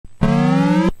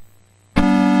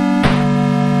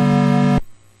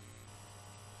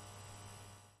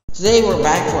Today we're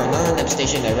back for another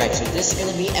Nepstation Direct, so this is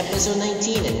going to be episode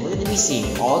 19 and we're going to be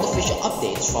seeing all the official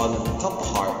updates from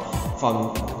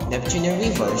from Neptunia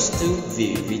Reverse to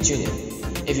VVVTunia.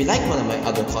 If you like one of my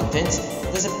other contents,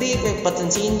 there's a big red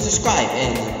button saying subscribe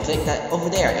and click that over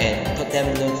there and put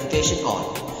that notification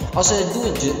on. Also,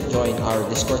 do join our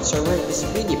Discord server, it's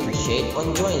really appreciate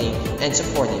on joining and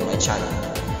supporting my channel.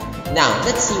 Now,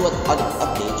 let's see what other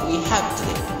updates we have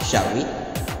today, shall we?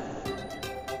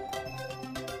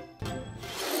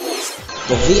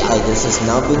 The V-Idols is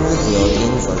now being revealed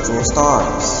in Virtual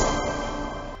Stars.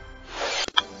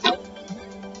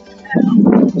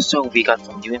 So we got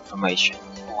some new information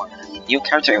for new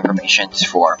character informations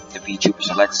for the VTubers.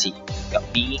 So let's see. We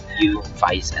got B, U,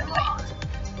 Vice, and Light.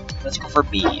 Let's go for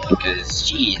B because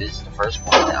she is the first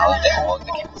one out of all the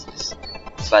cases.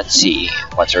 So let's see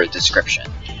what's her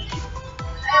description.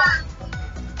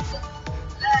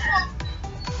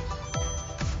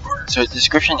 So the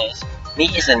description is: Mi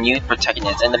is a new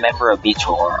protagonist and a member of B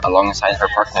Tour alongside her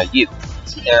partner Yu.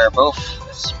 They are both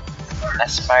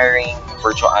aspiring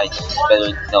virtual idols,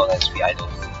 better known as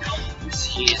V-Idols.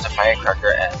 She is a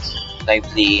firecracker as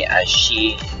lively as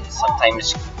she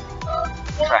sometimes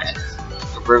cries.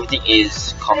 Her bravery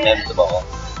is commendable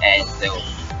and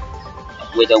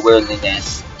with a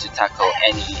willingness to tackle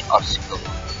any obstacle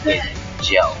with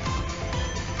gel.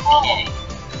 Okay.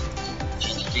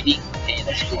 She's pretty. Okay,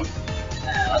 that's cool.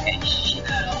 Okay,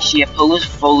 she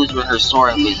follows with her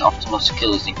sword with optimal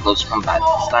skills in close combat,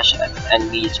 slash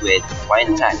enemies with wide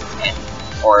attacks,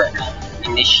 or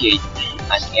initiate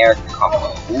an air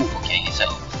combo. Ooh, okay, so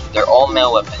they're all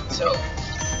male weapons, so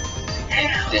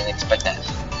didn't expect that.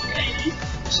 Okay.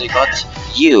 So you got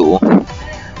Yu's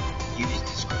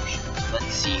description.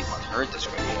 Let's see what her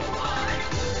description is.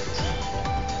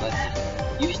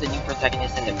 Yu is the new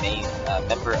protagonist and the main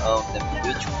member of the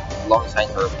mutual alongside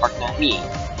her partner Mi.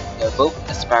 They are both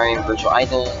aspiring virtual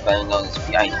idols, better known as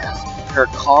V-Idols. Her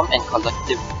calm and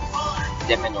collective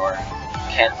demeanor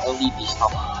can only be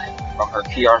stopped from her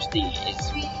curiosity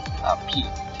is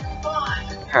piqued.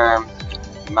 Her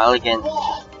malign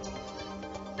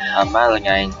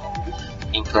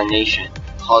inclination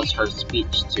causes her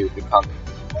speech to become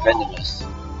venomous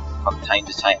from time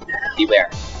to time. Beware.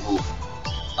 Move.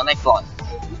 Unlike Blonde.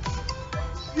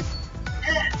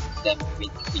 Then we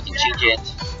can change it.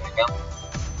 There we go.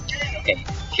 Okay,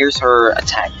 here's her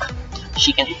attack.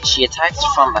 She attacks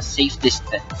from a safe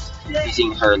distance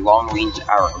using her long-range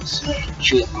arrows.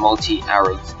 Shoot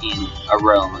multi-arrows in a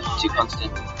row to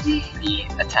constantly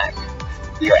attack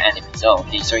your enemies. Oh,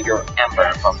 okay, so you're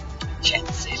Amber from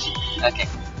Chances. Okay,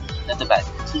 not too bad.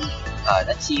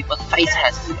 Let's see what Vice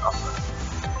has to offer.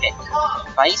 Okay,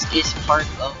 Vice is part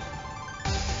of.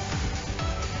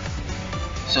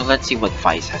 So let's see what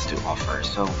Vice has to offer.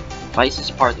 So Vice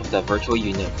is part of the virtual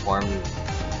unit formed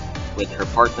with her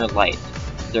partner Light.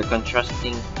 Their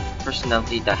contrasting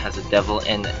personality that has a devil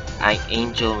and an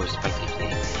angel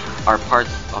respectively are part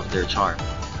of their charm.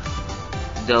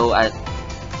 Though at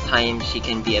times she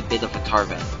can be a bit of a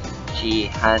tyrant, she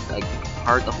has a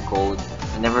heart of gold.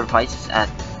 Whenever Vice is at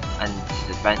a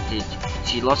disadvantage,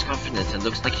 she lost confidence and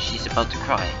looks like she's about to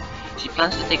cry. She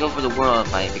plans to take over the world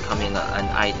by becoming an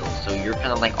idol, so you're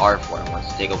kind of like R4,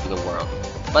 wants to take over the world,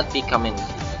 but becoming.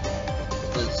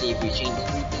 So let's see if we change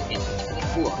everything and it's really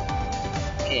cool.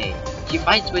 Okay, she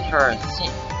fights with her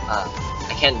sin.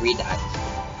 I can't read that.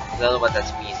 I don't know what that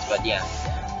means, but yeah.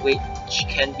 Which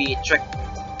can be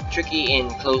tricky in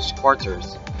close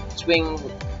quarters. Swing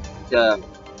the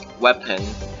weapon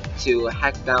to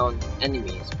hack down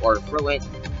enemies, or throw it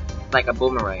like a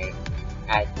boomerang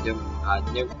at the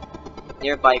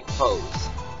nearby foes.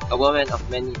 A woman of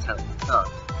many talents. Huh.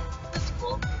 That's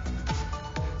cool.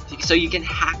 So you can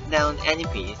hack down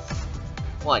enemies.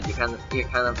 What? You're kind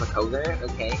of a coder?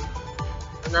 Okay.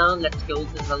 So now let's go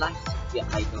to the last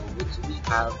idol, which we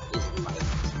have is Light.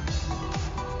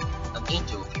 An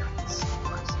angel appearance.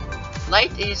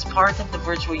 Light is part of the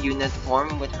virtual unit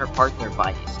formed with her partner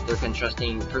Vice. They're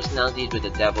contrasting personalities with the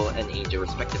devil and angel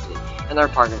respectively, and are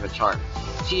part of a charm.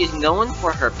 She is known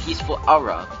for her peaceful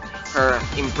aura. Her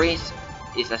embrace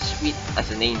is as sweet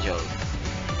as an angel,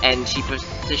 and she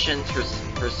positions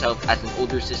herself as an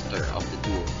older sister of the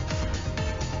duo.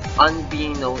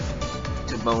 Unbeknownst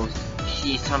to most,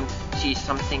 she's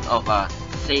something of a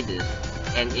sadist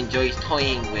and enjoys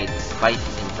toying with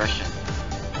Vice's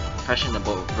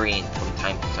impressionable brain from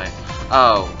time to time.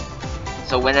 Oh,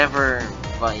 so whenever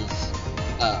Vice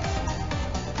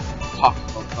talks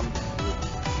about something,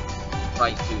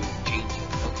 try to change it.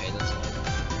 Okay, that's all.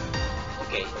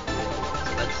 Okay, so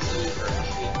let's see her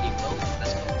 3D mode.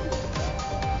 Let's go.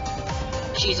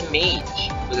 She's a mage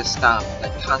with a staff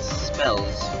that casts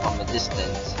spells from a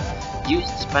distance.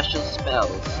 Used special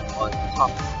spells on top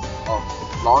of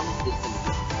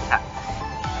long-distance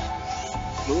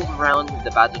attacks. Move around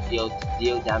the battlefield to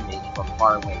deal damage from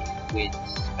far away with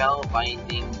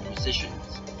spellbinding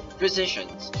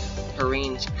precisions. Her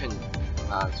range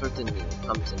certainly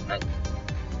comes in handy.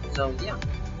 So yeah,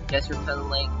 guess you're kind of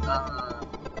like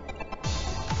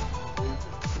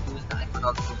who's that? I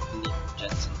forgot his name.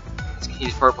 Jensen.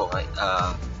 He's purple, right?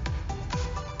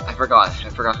 I forgot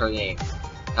her name.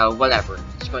 Whatever.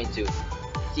 Just going to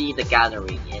see the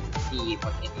gallery and see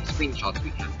what any screenshots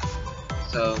we have.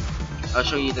 So I'll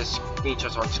show you the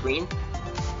screenshots on screen.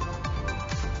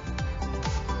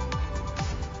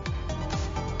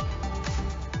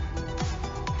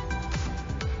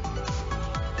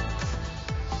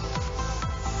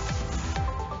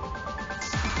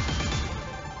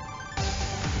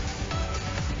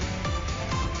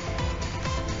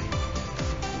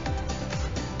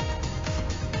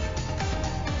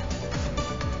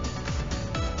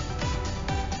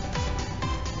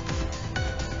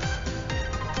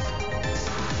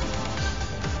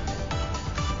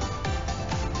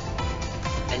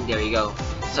 And there you go.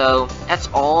 So that's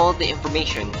all the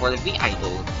information for the V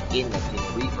idols in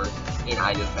Neptunia Reverse in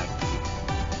Idol Factory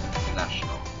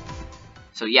International.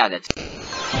 So yeah, that's it.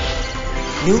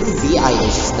 New V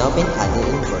idols has now been added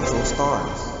in Virtual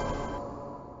Stars.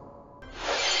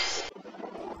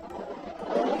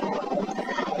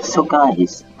 So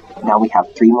guys, now we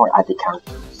have 3 more added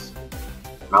characters.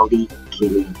 Maui,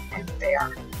 Kili, and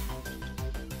Bear.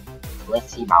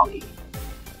 Let's see Maui.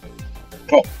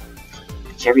 Okay.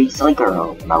 Cherry Silly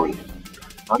Girl, Maui.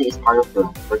 Maui is part of the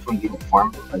virtual unit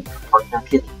formed by her partner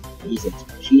Kili.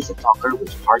 She's a talker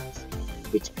which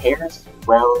pairs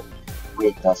well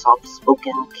with the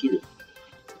soft-spoken Kili.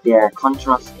 Their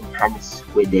contrast enhanced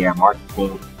with their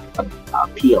marketing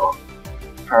appeal.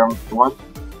 Her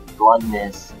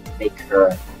blondness make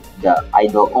her the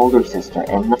idol older sister,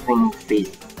 and nothing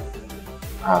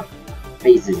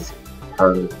phases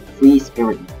her free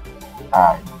spirit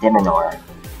demeanor.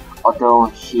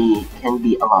 Although she can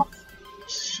be aloof,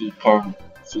 she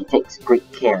takes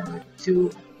great care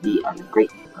to be a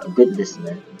good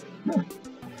listener.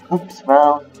 Oops,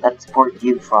 well, that's for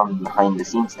you from behind the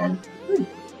scenes then.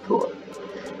 Cool.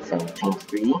 So change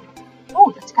 3D.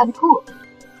 Oh, that's kind of cool.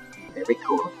 Very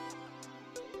cool.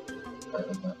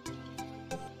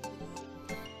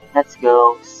 Let's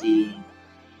go see.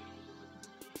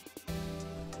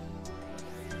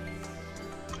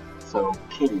 So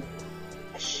Kili,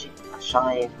 a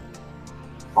shy,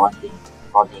 bonding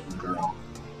girl.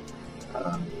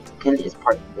 Kili is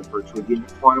part of the virtual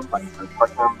unit formed by her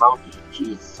partner Maui.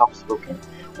 She is soft-spoken,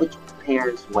 which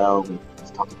pairs well with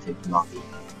his talkative Maui.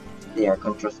 They are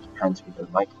contrast enhanced with their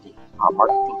marketing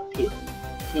appeal.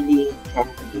 Kili can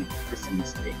be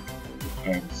pessimistic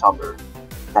and sober.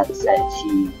 That said,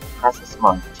 she has a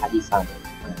smart, chatty side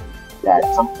that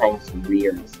sometimes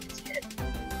rears its head.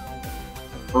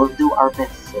 We'll do our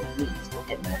best, so please don't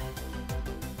get mad.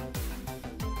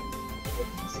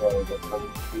 So that's what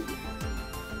we do.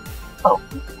 Oh,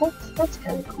 that's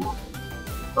kind of cool.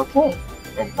 Okay,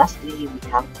 and lastly we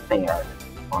have Fair,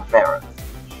 or Farah.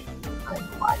 I don't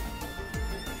know why.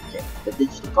 Okay, the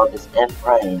digital goddess and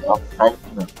brain of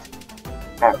Phantom.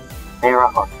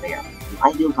 Farah or Fair. The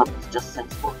ideal goddess is just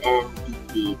sensible and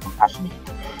deeply compassionate.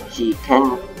 She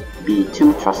can be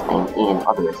too trusting in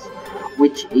others,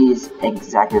 which is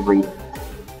exaggerated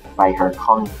by her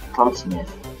clumsiness.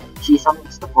 She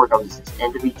summons the 4 goddesses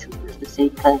and the VTubers to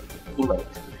save planet emote,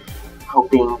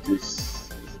 hoping to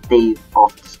stave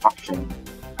off destruction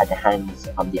at the hands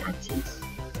of the antis.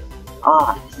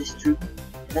 Ah, is this true?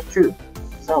 Is that true?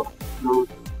 So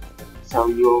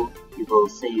you will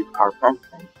save our planet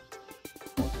then?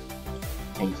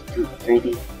 Change to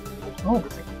 3D. Oh,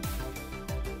 that's it.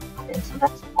 Okay, so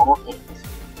that's all it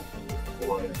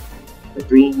for the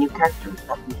 3 new characters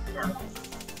that we have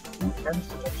in terms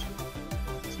of suggestion.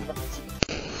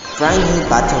 Brand new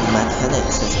battle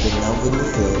mechanics has been now been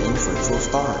revealed in Virtual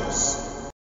Stars.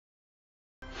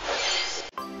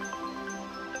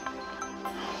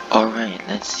 Alright,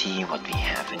 let's see what we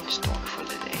have in store for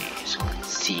today. So let's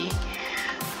see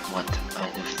what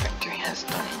the factory has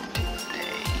done in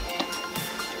today.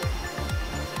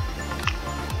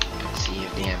 Let's see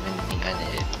if they have anything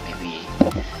added. Maybe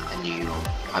a new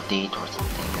update or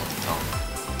something. That's all.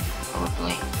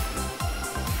 Probably.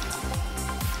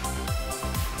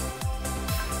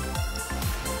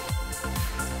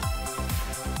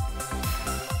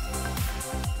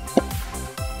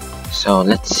 So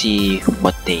let's see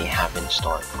what they have in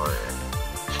store for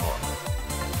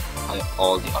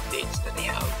all the updates that they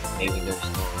have. Maybe they're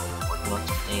still working on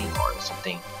something or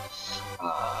something,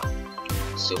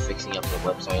 still fixing up the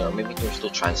website, or maybe they're still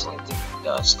translating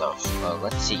the stuff.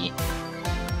 Let's see.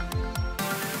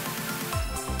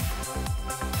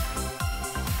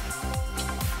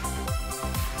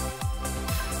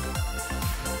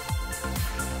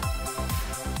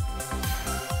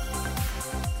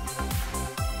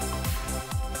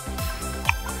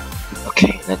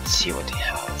 Okay, let's see what they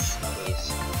have.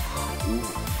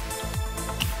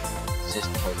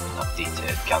 System has been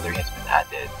updated, gallery has been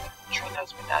added, train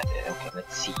has been added. Okay,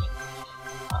 let's see.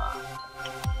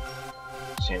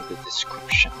 So in the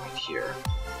description right here,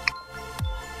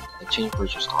 the change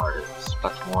purchase cards,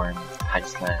 platform, hack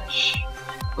slash,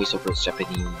 voiceover is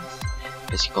Japanese,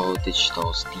 physical,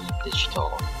 digital, Steam,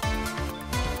 digital.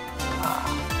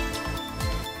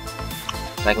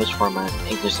 Language format,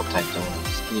 English subtitles,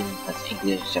 Steam has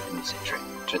English, Japanese, and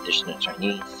traditional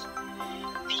Chinese.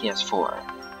 PS4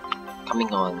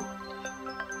 coming on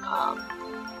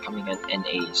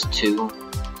NA is 2.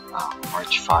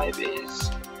 March 5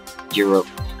 is Europe.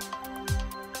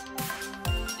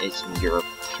 It's in Europe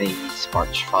phase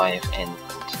March 5, and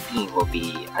Steam will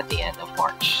be at the end of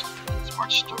March. It's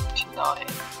March 39.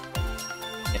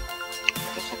 Yep.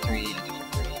 Factory.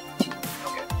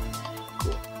 Okay.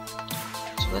 Cool.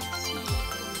 So let's see the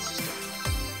system.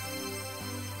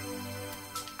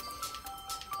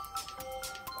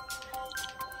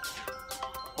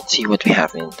 Let's see what we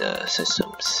have in the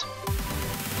systems.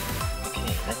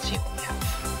 Okay, let's see what we have.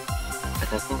 A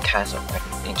dozen cast of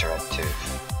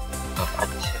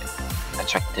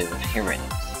attractive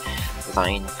heroines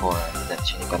designed for the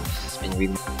Neptunia has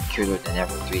been cuter than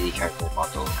ever. 3D character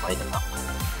model lighten up.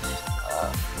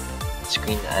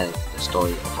 Screen as the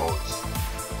story unfolds.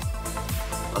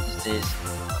 All this is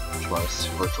plus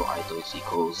virtual idols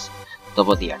equals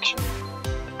double the action.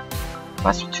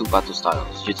 Master 2 battle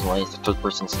styles. Utilize the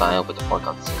third-person style with the 4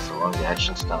 goddesses along the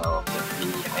action style of the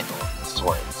 3D idol,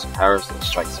 swords, powers, and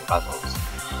strikes in battles.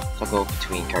 Toggle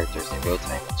between characters in real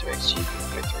time to achieve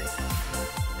victory.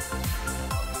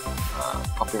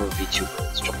 Popular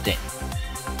VTubers dropped in.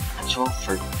 Actual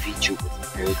for VTubers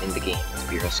appeared in the game to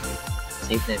be rescued.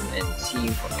 Save them and see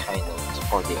what kind of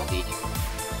support they will need you.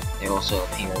 They also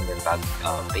appear in their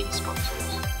base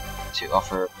sponsors to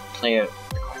offer player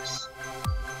requests.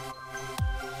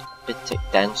 BitTech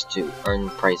dance to earn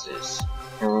prizes.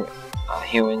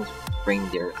 Heroines bring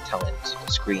their talent to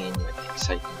the screen with an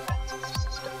exciting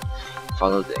system.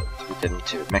 Follow them through them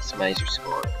to maximize your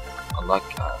score. Unlock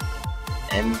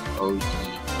MOD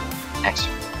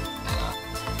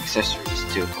accessories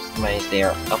to customize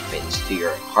their outfits to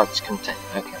your heart's content.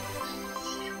 Okay,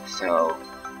 so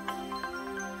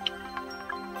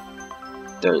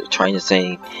they're trying to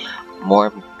say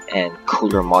more and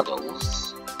cooler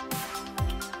models,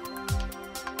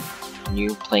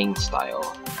 new playing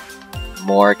style,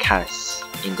 more casts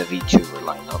in the VTuber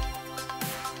lineup,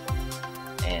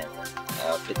 and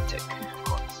BitTech, of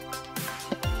course.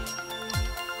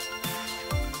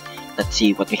 Let's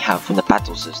see what we have from the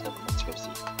battle system. Let's go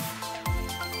see.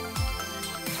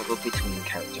 Toggle between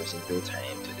characters in real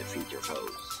time to defeat your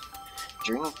foes.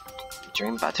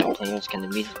 During battle, players can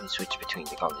immediately switch between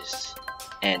the goddess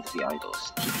and the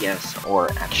idols, TPS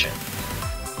or action.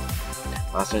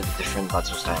 Master the different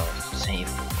battle styles to save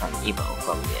an evo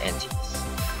from the enemies.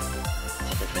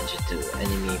 Take advantage to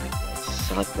enemy weakness.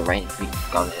 Select the right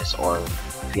goddess or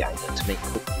the idol to make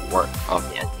quick work of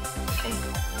the enemy.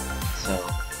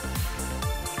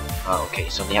 Okay,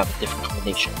 so they have different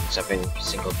combinations of every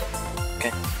single thing.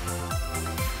 Okay.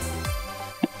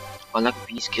 Unlock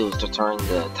V skills to turn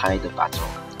the tide of battle.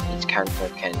 Each character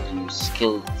can use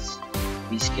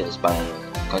V skills by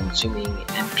consuming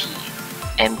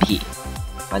MP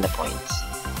mana points.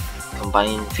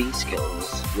 Combine V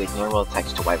skills with normal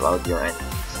attacks to wipe out your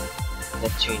enemies.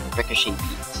 Neptune ricochet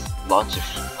beats. Launch a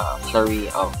flurry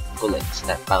of bullets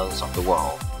that bounce off the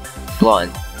wall.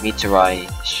 Blonde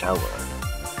meteorite shower.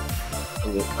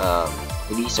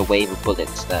 Release a wave of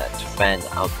bullets that fan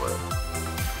outward.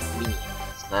 Mini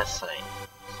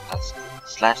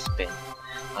slash spin.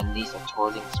 Unleash a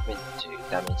twirling spin to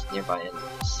damage nearby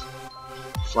enemies.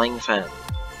 Flying fan.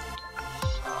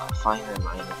 Fire a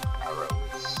line of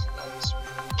arrows that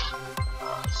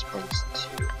sprints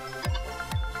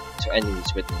to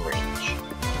enemies within range.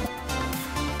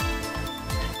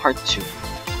 Part 2.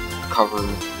 Cover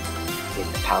with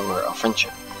the power of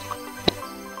friendship.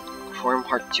 Form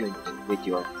Part 2 with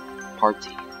your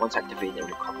party. Once activated,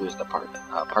 recovers the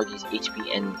party's HP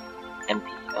and MP.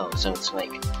 Oh, so it's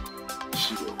like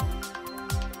heal.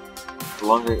 The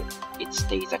longer it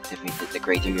stays activated, the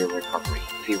greater your recovery.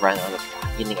 If you run out of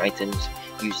healing items,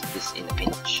 use this in a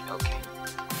pinch. Okay.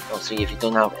 Also, if you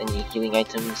don't have any healing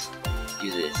items,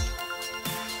 use this.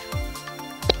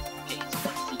 Okay, so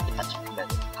let's see the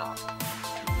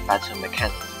battle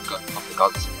mechanics of the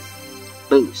goddesses.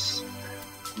 Boost.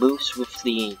 Move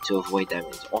swiftly to avoid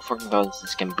damage. All foreign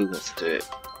goddesses can boost to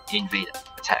invade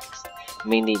attacks.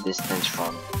 Maintain distance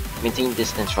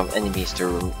from enemies to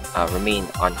remain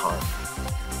unharmed.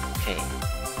 Okay.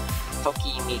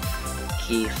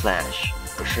 Tokimeki Flash.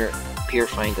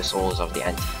 Purifying the souls of the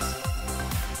antis.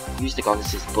 Use the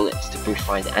goddess's bullets to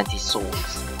purify the anti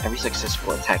souls. Every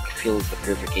successful attack fills the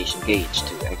purification gauge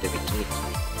to activate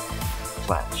Tomiki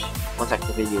Flash. Once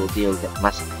activated, you will deal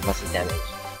massive damage,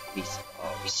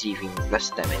 receiving less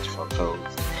damage from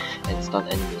foes and stun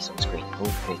enemies on screen.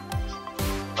 Okay.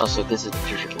 Also, this is the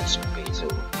purification gauge, so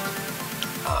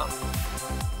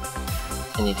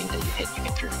anything that you hit, you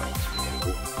can purify it. Okay,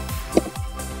 cool.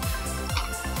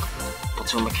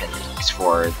 Battle mechanics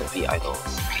for the V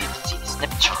idols. Ability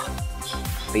Neptunia.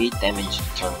 Fade damage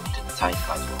turn to the tide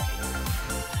battle.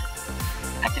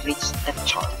 Activate Step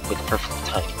Charm with perfect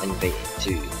time and fade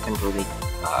to temporarily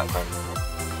grant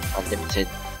unlimited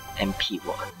MP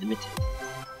or unlimited.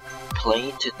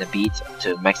 Play to the beat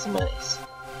to maximize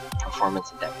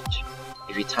performance and damage.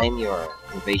 If you time your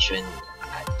invasion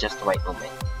at just the right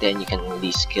moment, then you can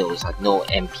release skills at no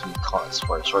MP cost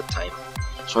for a short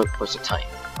burst of time.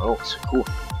 Oh, so cool.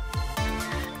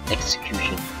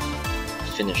 Execution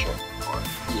Finisher or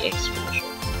EX Finisher.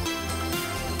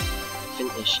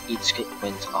 Finish each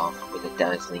sequence off with a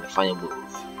dazzling final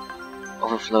move.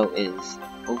 Overflow is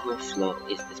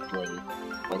displayed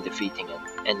when defeating an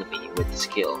enemy with the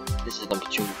skill. This is an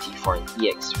opportunity for an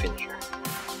EX Finisher.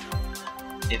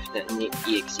 If the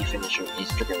EX Finisher is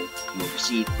triggered, you will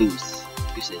receive boosts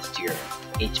to your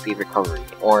HP recovery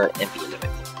or MP limit.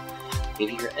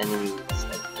 Give your enemies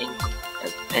an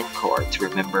encore to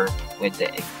remember with the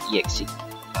EXE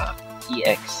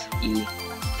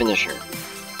Finisher.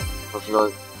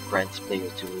 Overlord grants player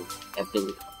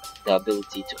the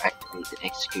ability to activate the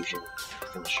execution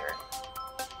finisher.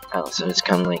 Oh, so it's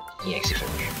kind of like EXE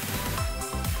Finisher.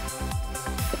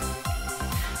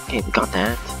 Okay, we got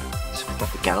that. So we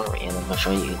got the gallery, and I'm gonna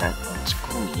show you that on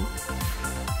screen.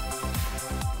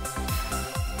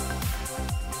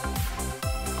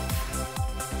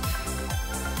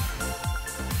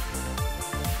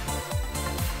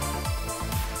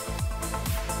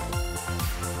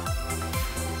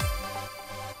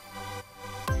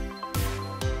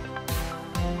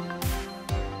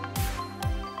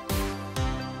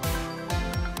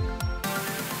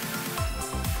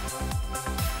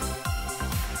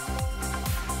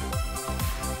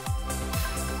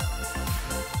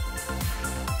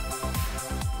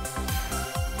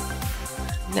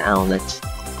 Now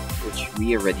which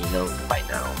we already know by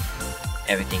now,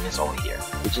 everything is all here,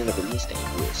 which is the release date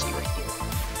you will see right here.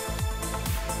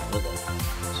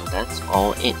 So that's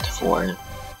all it for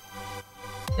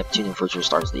Neptunia Virtual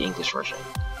Stars, the English version.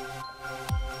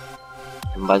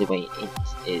 And by the way, it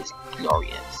is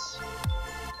glorious.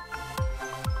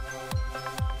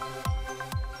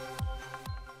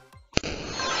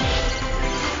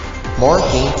 More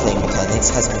gameplay mechanics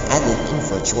has been added in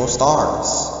Virtual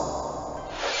Stars.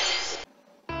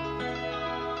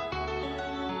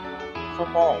 So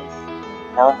guys,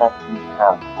 now that we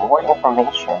have more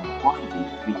information on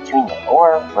VVVTunia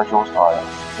or Virtual Stars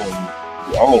in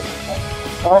the animation,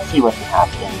 so let's see what we have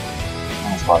in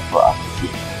store for us to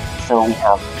see. So we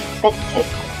have BitTick.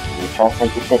 We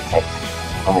translate the BitTick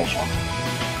information.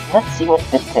 Let's see what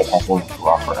BitTick has in to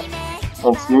offer.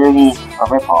 So it's literally a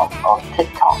ripoff of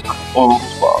TikTok in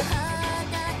this world.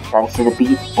 Dance to the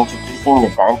beat, introducing the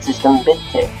dance system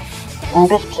BitTick. In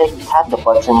BitTick, tap the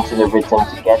button to the rhythm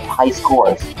to get high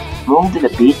scores. Move to the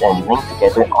beat and link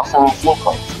together awesome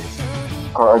sequences.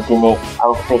 Coordinate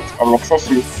outfits and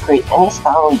accessories to create any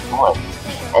style you want.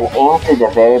 And aim to the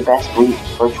very best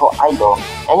virtual idol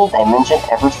any dimension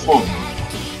ever seen.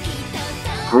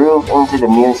 Groove into the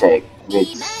music with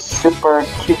super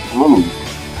cute moves.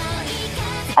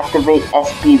 Activate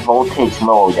SP voltage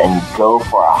mode and go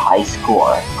for a high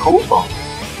score. Cool.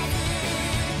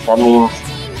 That means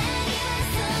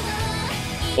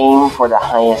aim for the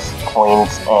highest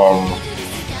points and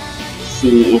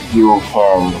see if you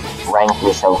can rank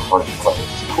yourself first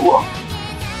place. Cool.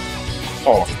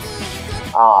 Okay.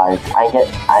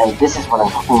 This is what I'm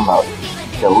talking about.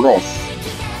 The list.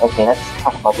 Okay, let's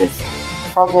talk about this.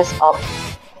 Progress up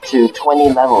to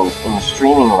 20 levels in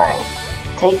streaming rank.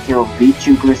 Take your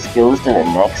VTuber skills to the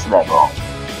next level.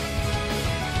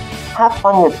 Have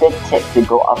fun with BitTick to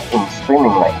go up in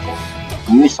streaming ranking.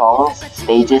 new songs,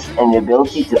 stages, and the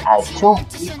ability to add 2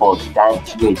 people to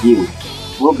dance with you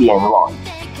will be unlocked.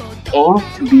 Aim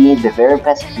to be the very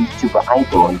best VTuber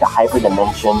idol the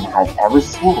Hyperdimension has ever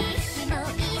seen.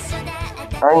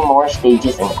 Earn more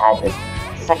stages and add a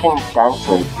second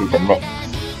dancer to the mix.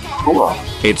 Cool.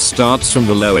 It starts from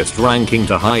the lowest ranking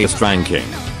to highest ranking.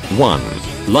 1.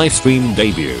 Livestream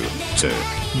debut. 2.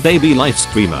 Baby live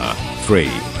streamer. 3.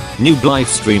 Noob live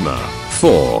streamer.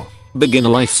 4. Beginner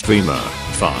live streamer.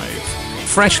 5.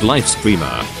 Fresh live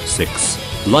streamer.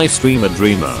 6. Live streamer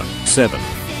dreamer. 7.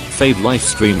 Fave live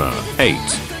streamer. 8.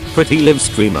 Pretty live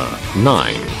streamer.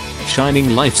 9.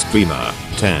 Shining live streamer.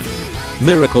 10.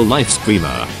 Miracle live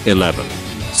streamer. 11.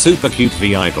 Super cute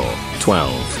V idol.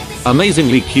 12.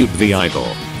 Amazingly cute V idol.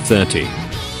 13.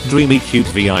 Dreamy cute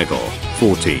V idol.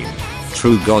 14.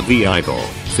 True God V idol.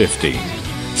 15.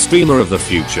 Streamer of the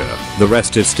future. The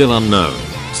rest is still unknown.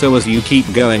 So as you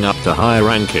keep going up to higher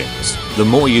rankings, the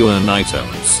more you earn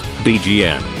items,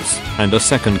 BGMs, and a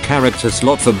second character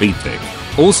slot for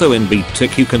BeatTick. Also in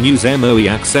BeatTick you can use MOE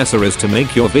accessories to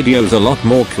make your videos a lot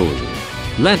more cool.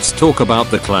 Let's talk about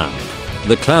the Cloud.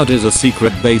 The Cloud is a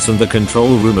secret base in the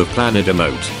control room of Planet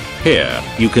Emote. Here,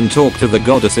 you can talk to the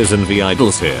goddesses and the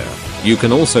idols here. You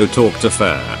can also talk to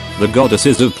Fair, the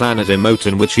goddesses of Planet Emote,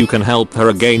 in which you can help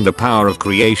her gain the power of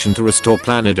creation to restore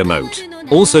Planet Emote.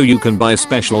 Also you can buy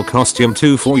special costume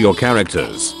too for your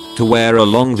characters to wear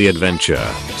along the adventure,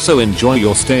 so enjoy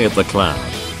your stay at the Cloud.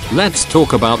 Let's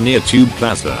talk about NearTube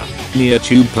Plaza.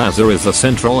 NearTube Plaza is the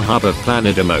central hub of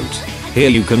Planet Emote. Here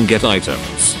you can get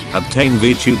items, obtain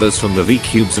VTubers from the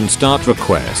VCubes and start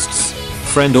requests.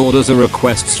 Friend orders are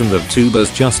requests from the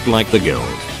VTubers just like the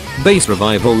guild. Base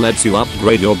Revival lets you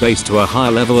upgrade your base to a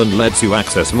higher level and lets you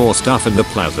access more stuff in the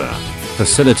plaza.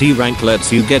 Facility rank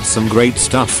lets you get some great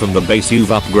stuff from the base you've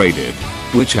upgraded,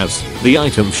 which has the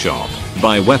item shop,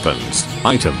 buy weapons,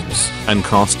 items, and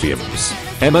costumes.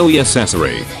 MOE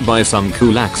accessory, buy some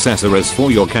cool accessories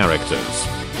for your characters.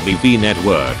 VV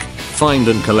network, find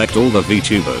and collect all the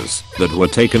VTubers that were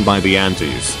taken by the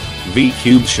antis.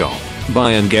 VCube shop,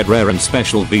 buy and get rare and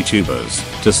special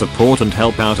VTubers to support and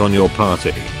help out on your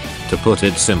party. To put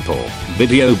it simple,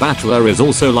 Video Battler is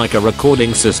also like a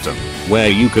recording system, where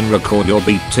you can record your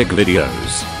BeatTick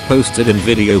videos, post it in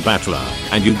Video Battler,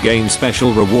 and you gain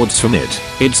special rewards from it.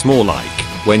 It's more like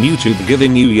when YouTube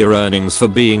giving you your earnings for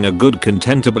being a good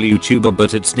contentable YouTuber,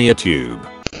 but it's NearTube.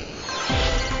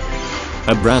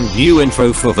 A brand new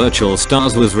intro for Virtual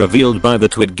Stars was revealed by the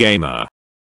Twit Gamer.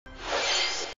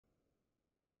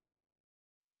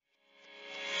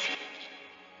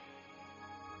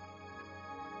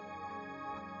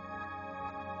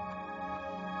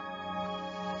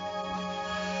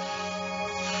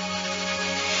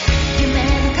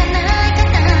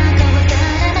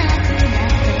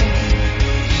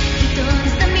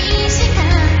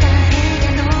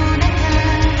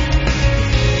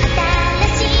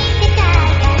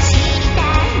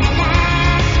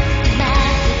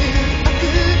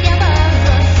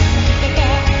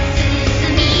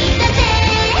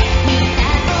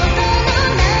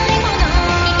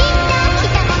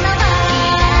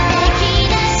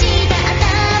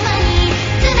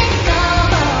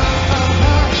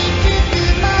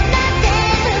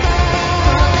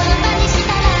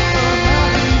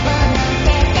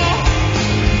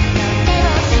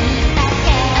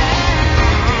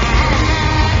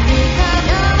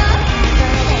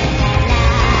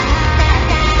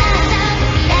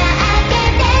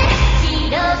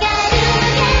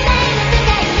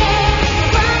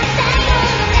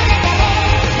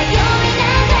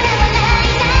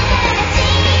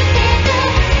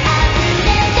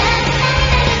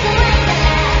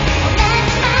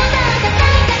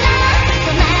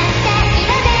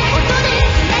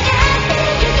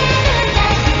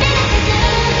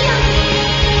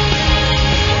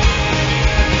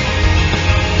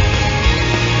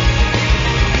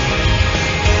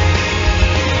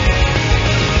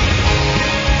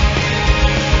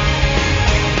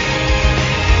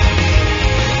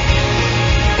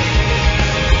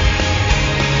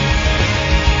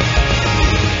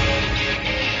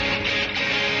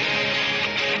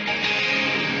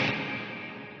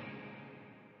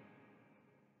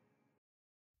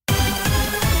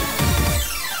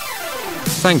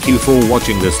 Thank you for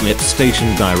watching this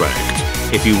Nepstation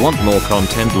Direct. If you want more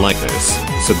content like this,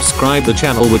 subscribe the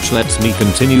channel, which lets me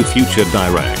continue future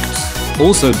directs.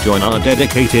 Also join our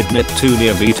dedicated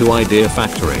Neptunia V2 Idea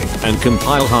Factory and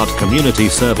Compile Heart community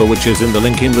server, which is in the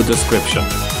link in the description.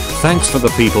 Thanks for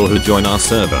the people who join our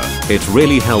server, it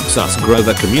really helps us grow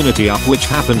the community up, which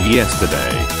happened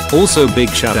yesterday. Also big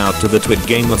shout out to the Twit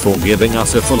Gamer for giving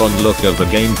us a full on look of the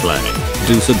gameplay.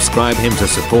 Do subscribe him to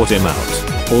support him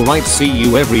out. Alright, see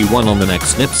you everyone on the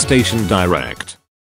next Nepstation Direct.